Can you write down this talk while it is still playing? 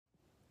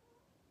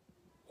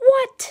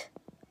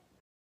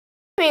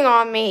springing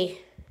on me.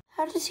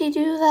 How does he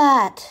do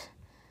that?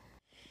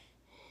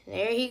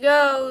 There he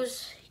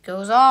goes. He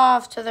goes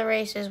off to the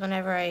races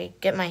whenever I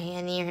get my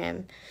hand near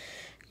him.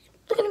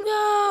 Look at him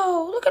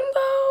go. Look at him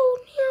go.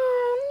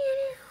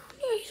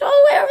 He's all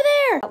the way over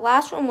there. That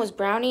last one was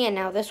Brownie, and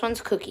now this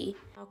one's Cookie.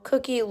 Now,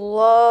 Cookie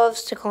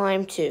loves to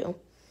climb too.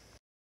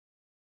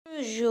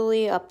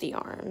 Usually up the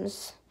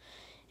arms.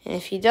 And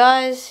if he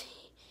does,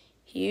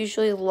 he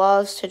usually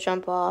loves to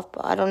jump off,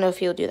 but I don't know if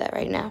he'll do that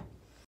right now.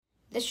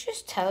 This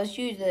just tells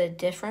you the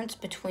difference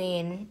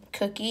between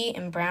Cookie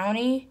and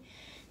Brownie,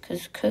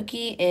 because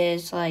Cookie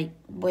is like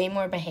way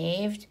more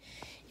behaved,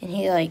 and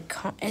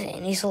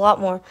he's a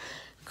lot more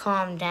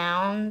calmed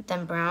down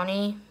than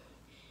Brownie.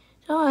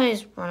 He'll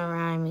always run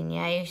around. I mean,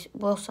 yeah, he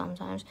will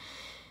sometimes,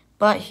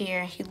 but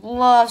here he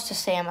loves to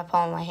stay on the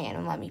palm of my hand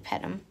and let me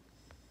pet him.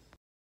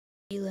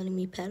 You letting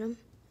me pet him?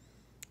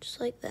 Just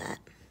like that.